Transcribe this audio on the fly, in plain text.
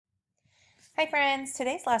Hi friends,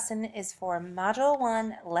 today's lesson is for Module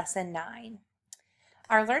 1, Lesson 9.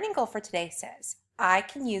 Our learning goal for today says, I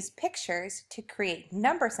can use pictures to create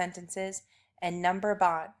number sentences and number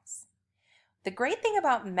bonds. The great thing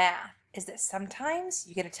about math is that sometimes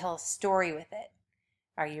you get to tell a story with it.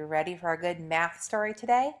 Are you ready for a good math story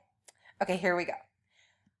today? Okay, here we go.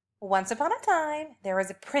 Once upon a time, there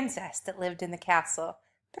was a princess that lived in the castle.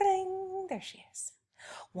 Bring, there she is.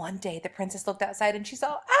 One day the princess looked outside and she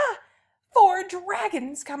saw, 4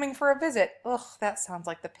 dragons coming for a visit. Ugh, that sounds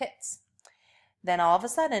like the pits. Then all of a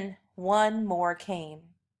sudden, one more came.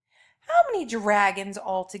 How many dragons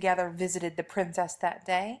altogether visited the princess that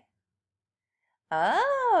day?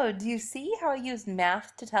 Oh, do you see how I used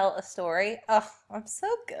math to tell a story? Oh, I'm so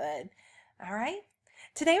good. All right.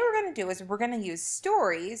 Today what we're going to do is we're going to use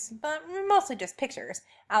stories, but mostly just pictures.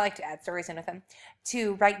 I like to add stories in with them,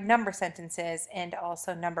 to write number sentences and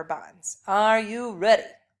also number bonds. Are you ready?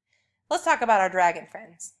 Let's talk about our dragon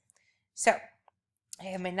friends. So, I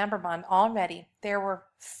have my number bond all ready. There were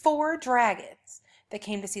 4 dragons that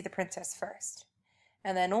came to see the princess first.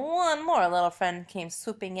 And then one more little friend came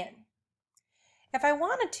swooping in. If I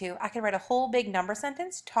wanted to, I could write a whole big number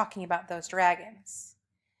sentence talking about those dragons.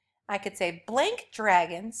 I could say blank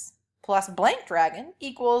dragons plus blank dragon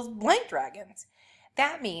equals blank dragons.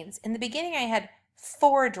 That means in the beginning I had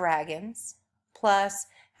 4 dragons plus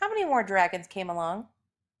how many more dragons came along?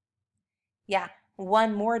 Yeah,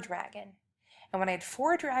 one more dragon. And when I had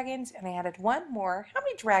 4 dragons and I added one more, how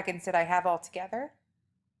many dragons did I have altogether?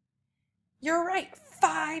 You're right,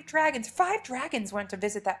 5 dragons. 5 dragons went to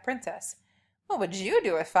visit that princess. What would you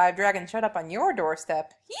do if 5 dragons showed up on your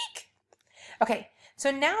doorstep? Yeek! Okay,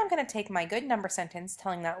 so now I'm going to take my good number sentence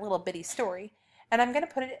telling that little bitty story, and I'm going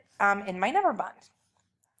to put it in my number bond.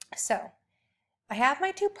 So, I have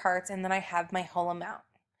my 2 parts and then I have my whole amount.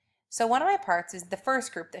 So one of my parts is the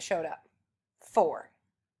first group that showed up. 4.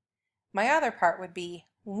 My other part would be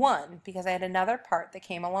 1 because I had another part that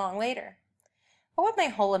came along later. What would my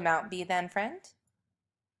whole amount be then, friend?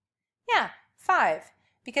 Yeah, 5,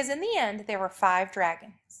 because in the end there were 5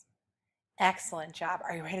 dragons. Excellent job.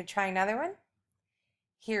 Are you ready to try another one?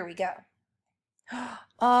 Here we go.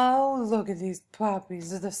 Oh, look at these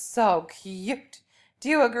puppies. They're so cute. Do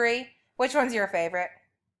you agree? Which one's your favorite?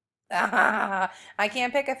 I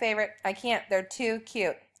can't pick a favorite. I can't. They're too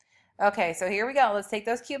cute. Okay, so here we go. Let's take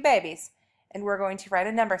those cute babies, and we're going to write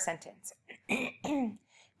a number sentence.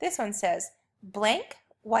 This one says, blank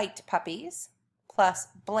white puppies plus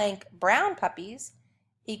blank brown puppies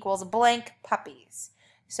equals blank puppies.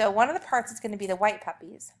 So one of the parts is going to be the white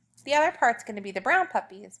puppies. The other part's going to be the brown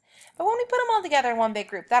puppies. But when we put them all together in one big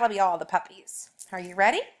group, that'll be all the puppies. Are you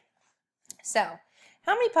ready? So,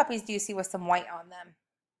 how many puppies do you see with some white on them?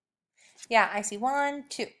 Yeah, I see 1,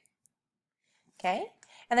 2. Okay.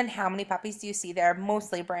 And then how many puppies do you see there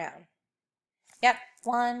mostly brown? Yep,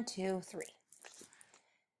 1, 2, 3.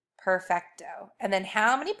 Perfecto. And then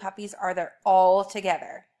how many puppies are there all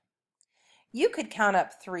together? You could count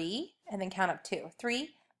up 3 and then count up 2. 3,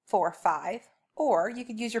 4, 5. Or you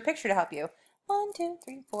could use your picture to help you. 1, 2,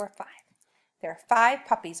 3, 4, 5. There are 5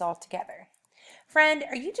 puppies all together. Friend,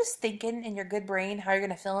 are you just thinking in your good brain how you're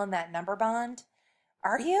going to fill in that number bond?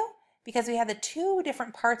 Are you? Because we have the 2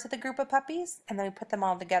 different parts of the group of puppies, and then we put them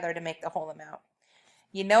all together to make the whole amount.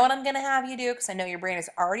 You know what I'm going to have you do, because I know your brain is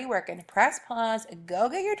already working. Press pause, go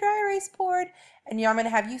get your dry erase board, and I'm going to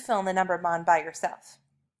have you fill in the number bond by yourself.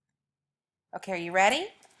 Okay, are you ready?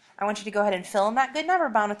 I want you to go ahead and fill in that good number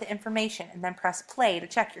bond with the information, and then press play to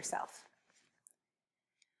check yourself.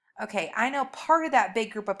 Okay, I know part of that big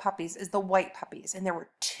group of puppies is the white puppies, and there were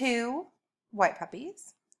 2 white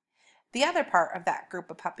puppies. The other part of that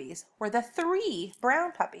group of puppies were the 3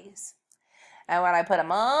 brown puppies. And when I put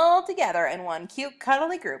them all together in one cute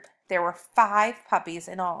cuddly group, there were 5 puppies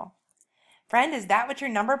in all. Friend, is that what your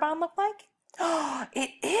number bond looked like? Oh, it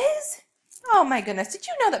is? Oh my goodness, did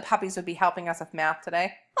you know that puppies would be helping us with math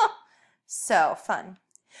today? Oh, so fun.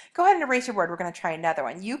 Go ahead and erase your board. We're going to try another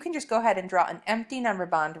one. You can just go ahead and draw an empty number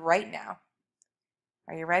bond right now.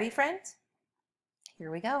 Are you ready, friends?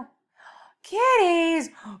 Here we go. Kitties!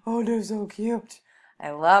 Oh, they're so cute. I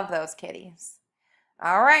love those kitties.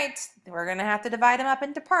 All right, we're going to have to divide them up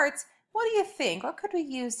into parts. What do you think? What could we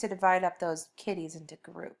use to divide up those kitties into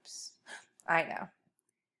groups? I know.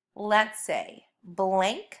 Let's say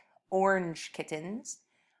blank orange kittens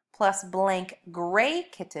plus blank gray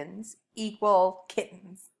kittens equal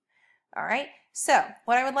kittens. All right, so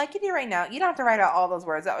what I would like you to do right now, you don't have to write out all those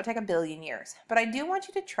words. That would take a billion years. But I do want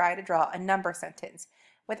you to try to draw a number sentence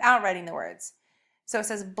without writing the words. So it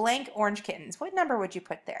says blank orange kittens. What number would you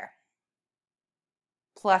put there?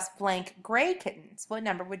 Plus blank gray kittens. What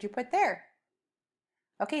number would you put there?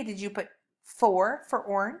 Okay, did you put 4 for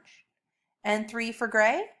orange and 3 for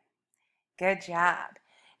gray? Good job.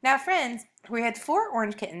 Now, friends, we had 4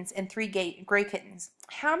 orange kittens and 3 gray kittens.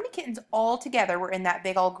 How many kittens all together were in that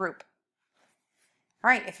big old group? All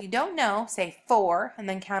right, if you don't know, say 4 and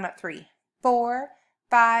then count up 3. 4,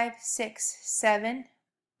 5, 6, 7,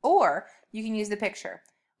 or you can use the picture.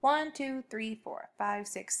 1, 2, 3, 4, 5,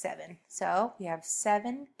 6, 7. So we have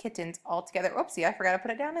 7 kittens all together. Oopsie, I forgot to put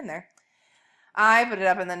it down in there. I put it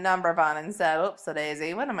up in the number bond instead.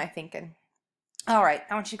 Oops-a-daisy. What am I thinking? All right,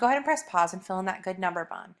 I want you to go ahead and press pause and fill in that good number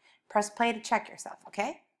bond. Press play to check yourself,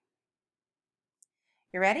 okay?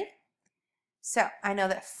 You ready? So I know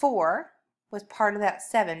that 4 was part of that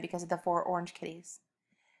 7 because of the 4 orange kitties.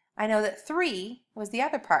 I know that 3 was the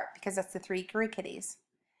other part because that's the 3 gray kitties.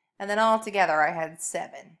 And then all together I had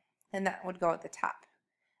 7, and that would go at the top.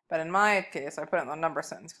 But in my case, I put it in the number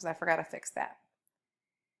sentence because I forgot to fix that.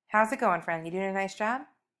 How's it going, friend? You doing a nice job?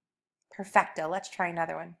 Perfecto. Let's try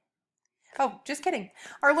another one. Oh, just kidding.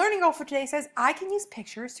 Our learning goal for today says I can use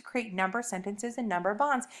pictures to create number sentences and number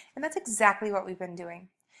bonds, and that's exactly what we've been doing.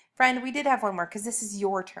 Friend, we did have one more because this is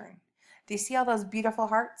your turn. Do you see all those beautiful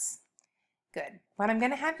hearts? Good. What I'm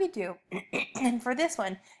going to have you do, and for this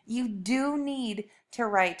one, you do need to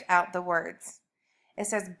write out the words. It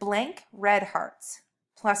says blank red hearts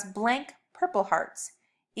plus blank purple hearts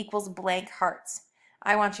equals blank hearts.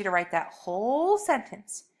 I want you to write that whole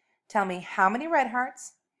sentence. Tell me how many red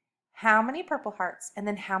hearts, how many purple hearts, and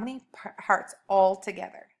then how many hearts all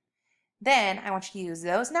together. Then I want you to use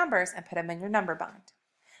those numbers and put them in your number bond.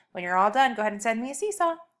 When you're all done, go ahead and send me a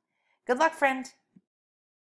seesaw. Good luck, friend.